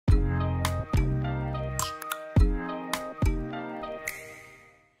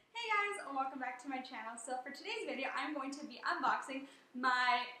my channel. So for today's video, I'm going to be unboxing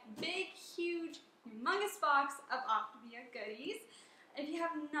my big, huge, humongous box of Optavia goodies. If you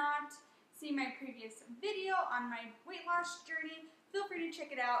have not seen my previous video on my weight loss journey, feel free to check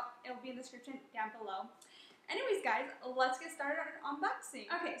it out. It will be in the description down below. Anyways, guys, let's get started on unboxing.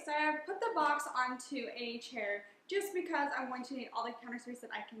 Okay, so I have put the box onto a chair just because I'm going to need all the counter space that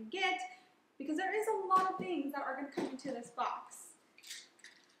I can get, because there is a lot of things that are going to come into this box.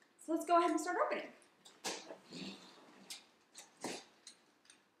 So let's go ahead and start opening.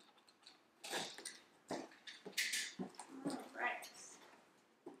 Alright.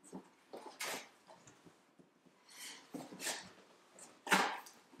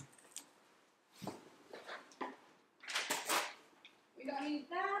 We don't need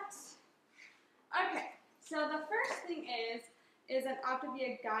that. Okay, so the first thing is an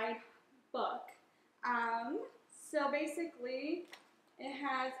Optavia guide book. So basically, it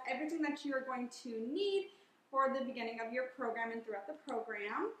has everything that you are going to need for the beginning of your program and throughout the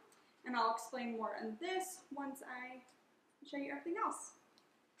program. And I'll explain more on this once I show you everything else.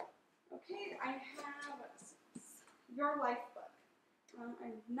 Okay, I have your life book.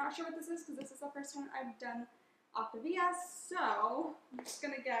 I'm not sure what this is because this is the first time I've done Optavia, so I'm just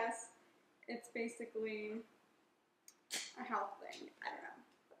going to guess it's basically a health thing. I don't know.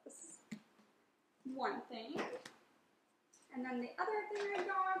 This is one thing. And then the other thing I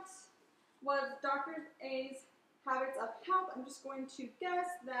got was Dr. A's Habits of Health. I'm just going to guess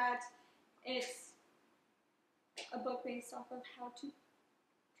that it's a book based off of how to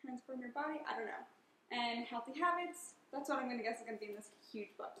transform your body. I don't know. And healthy habits. That's what I'm going to guess is going to be in this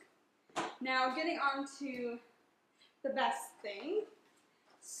huge book. Now, getting on to the best thing.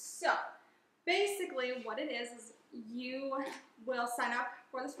 So, basically what it is you will sign up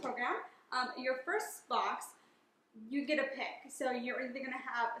for this program. Your first box, you get a pick. So you're either going to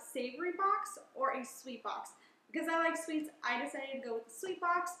have a savory box or a sweet box. Because I like sweets, I decided to go with the sweet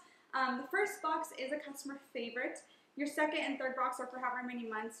box. The first box is a customer favorite. Your second and third box, or for however many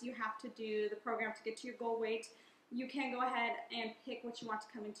months you have to do the program to get to your goal weight, you can go ahead and pick what you want to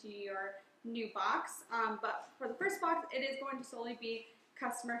come into your new box. But for the first box, it is going to solely be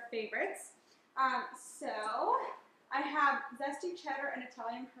customer favorites. So I have zesty cheddar and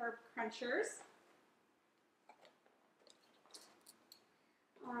Italian herb crunchers.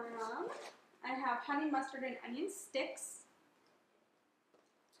 I have honey mustard and onion sticks.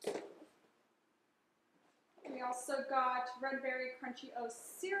 We also got red berry crunchy oats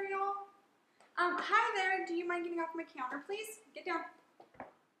cereal. Hi there, do you mind getting off my counter, please? Get down.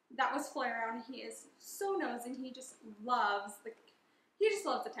 That was Flair around. He is so nosy. He just loves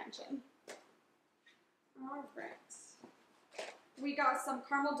attention. All right. We got some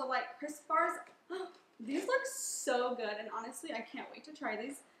Caramel Delight crisp bars. These look so good, and honestly, I can't wait to try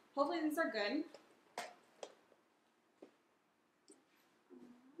these. Hopefully these are good.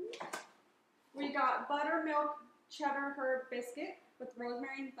 We got buttermilk cheddar herb biscuit with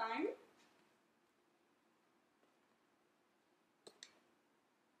rosemary and thyme.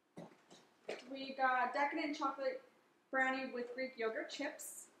 We got decadent chocolate brownie with Greek yogurt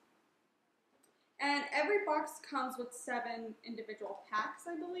chips. And every box comes with 7 individual packs,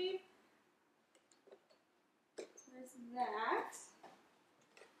 I believe. So there's that.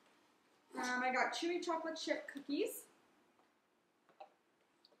 I got chewy chocolate chip cookies.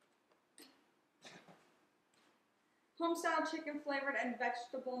 Homestyle chicken flavored and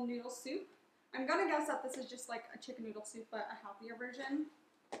vegetable noodle soup. I'm gonna guess that this is just like a chicken noodle soup, but a healthier version.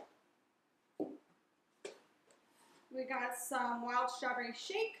 We got some wild strawberry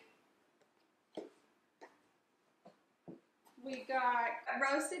shake. We got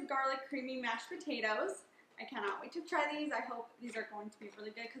roasted garlic creamy mashed potatoes. I cannot wait to try these. I hope these are going to be really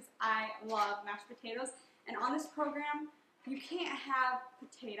good because I love mashed potatoes. And on this program, you can't have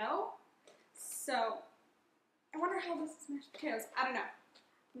potato. So, I wonder how this is mashed potatoes. I don't know.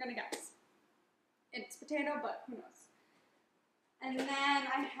 I'm going to guess. It's potato, but who knows. And then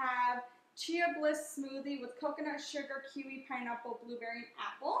I have Chia Bliss smoothie with coconut, sugar, kiwi, pineapple, blueberry, and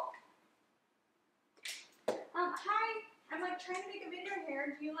apple. Hi. I'm like trying to make a video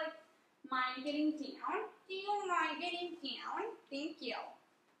here. Do you like mind getting down? Do you mind getting down? Thank you.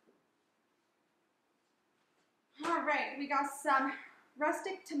 Alright, we got some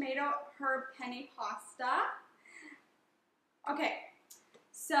rustic tomato herb penne pasta. Okay,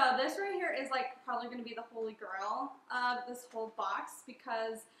 so this right here is like probably going to be the holy grail of this whole box,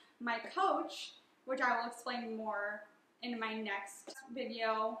 because my coach, which I will explain more in my next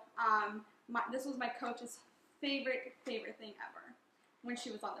video, this was my coach's favorite thing ever when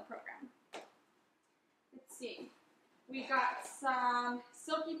she was on the program. Let's see. We got some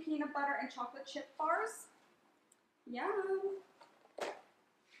silky peanut butter and chocolate chip bars. Yum.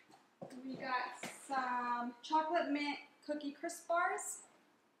 We got some chocolate mint cookie crisp bars.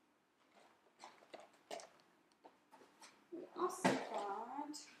 We also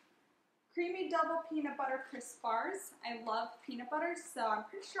got creamy double peanut butter crisp bars. I love peanut butter, so I'm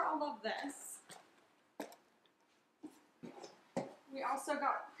pretty sure I'll love this. We also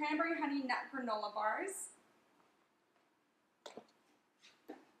got cranberry honey nut granola bars.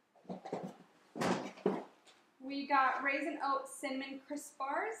 We got raisin oat cinnamon crisp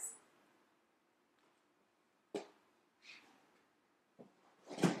bars.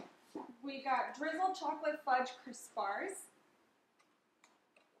 We got drizzled chocolate fudge crisp bars.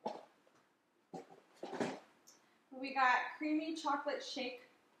 We got creamy chocolate shake.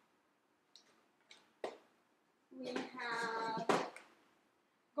 We have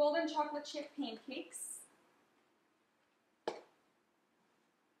golden chocolate chip pancakes.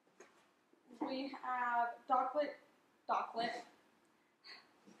 We have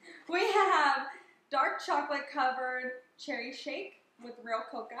We have dark chocolate covered cherry shake with real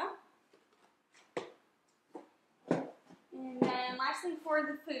cocoa. And then lastly for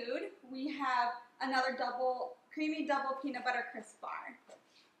the food, we have another creamy double peanut butter crisp bar.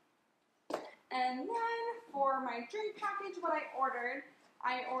 And then for my drink package, what I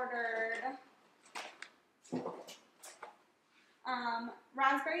ordered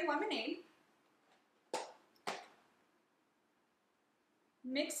raspberry lemonade,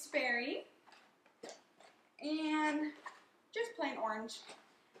 mixed berry, and just plain orange.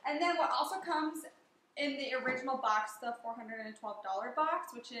 And then what also comes in the original box, the $412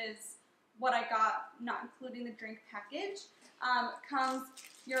 box, which is what I got, not including the drink package, comes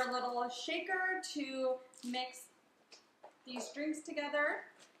your little shaker to mix these drinks together.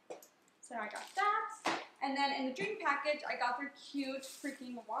 So I got that. And then in the drink package, I got their cute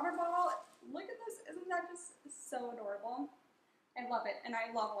freaking water bottle. Look at this. Isn't that just so adorable? I love it. And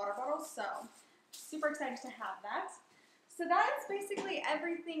I love water bottles, so super excited to have that. So that is basically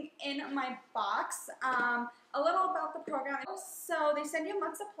everything in my box. A little about the program. So they send you a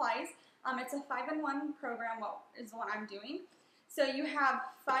month supplies. It's a 5-in-1 program, is what I'm doing. So you have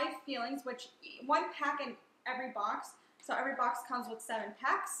 5 feelings, which one pack in every box. So every box comes with 7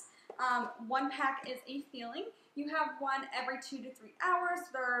 packs. One pack is a feeling. You have one every 2 to 3 hours.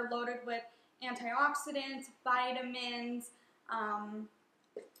 They're loaded with antioxidants, vitamins,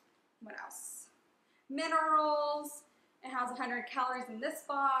 what else? Minerals. It has 100 calories in this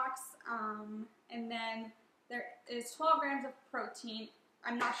box. And then there is 12 grams of protein.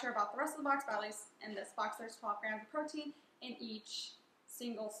 I'm not sure about the rest of the box, but at least in this box there's 12 grams of protein in each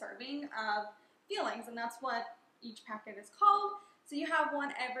single serving of feelings, and that's what each packet is called. So you have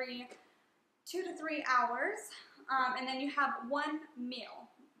one every 2 to 3 hours, and then you have one meal.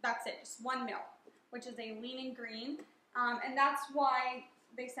 That's it, just one meal, which is a lean and green, and that's why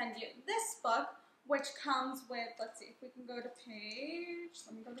they send you this book, which comes with, let's see if we can go to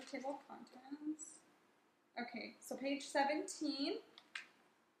let me go to table of contents. Okay, so page 17.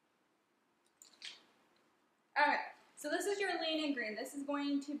 Alright, so this is your lean and green. This is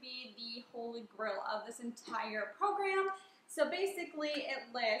going to be the holy grail of this entire program. So basically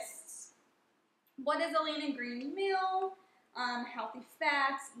it lists what is a lean and green meal, healthy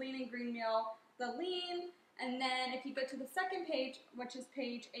fats, lean and green meal, the lean, and then if you go to the second page, which is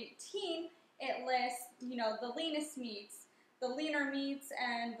page 18, it lists, the leanest meats, the leaner meats,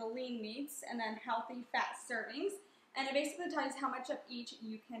 and the lean meats, and then healthy fat servings, and it basically tells you how much of each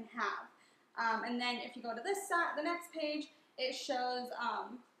you can have. And then if you go to this side, the next page, it shows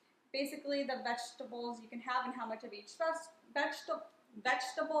basically the vegetables you can have and how much of each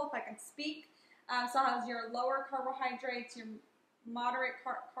vegetable, if I can speak. So it has your lower carbohydrates, your moderate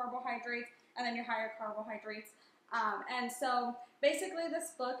carbohydrates, and then your higher carbohydrates. And so basically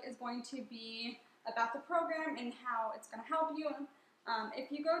this book is going to be about the program and how it's going to help you.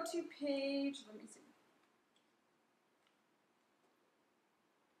 If you go to page, let me see.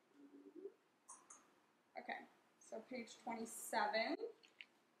 Okay, so page 27.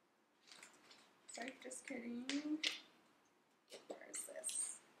 Sorry, just kidding. Where is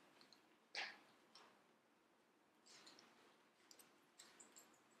this?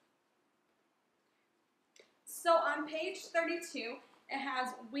 So on page 32, it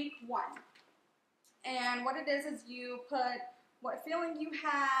has week 1. And what it is you put what feeling you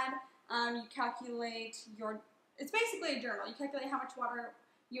had, you calculate it's basically a journal. You calculate how much water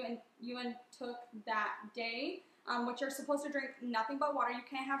you took that day, what you're supposed to drink, nothing but water. You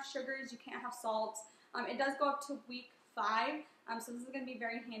can't have sugars, you can't have salts. It does go up to week 5, so this is going to be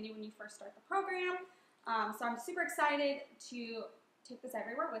very handy when you first start the program. So I'm super excited to take this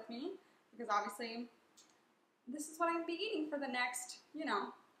everywhere with me because obviously this is what I'm going to be eating for the next,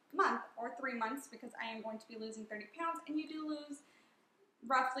 month or 3 months because I am going to be losing 30 pounds, and you do lose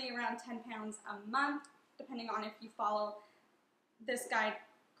roughly around 10 pounds a month, depending on if you follow this guide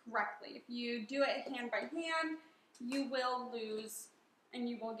correctly. If you do it hand by hand, you will lose and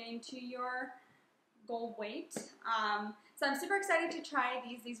you will gain to your goal weight. So I'm super excited to try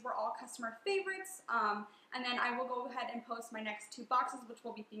these. These were all customer favorites. And then I will go ahead and post my next 2 boxes, which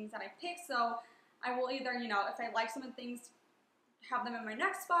will be things that I picked. So I will either, if I like some of the things, have them in my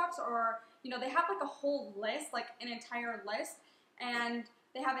next box, or, they have like a whole list, like an entire list. And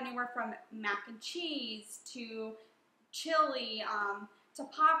they have anywhere from mac and cheese to chili, to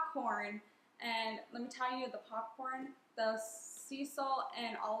popcorn. And let me tell you, the popcorn, the sea salt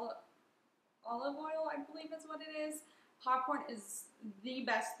and olive oil, I believe is what it is. Popcorn is the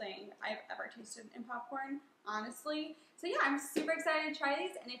best thing I've ever tasted in popcorn, honestly. So yeah, I'm super excited to try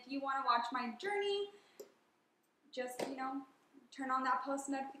these. And if you want to watch my journey, just, turn on that post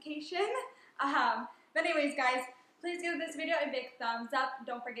notification. But anyways, guys, please give this video a big thumbs up.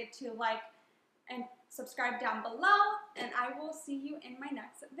 Don't forget to like and subscribe down below. And I will see you in my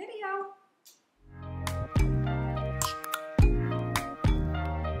next video.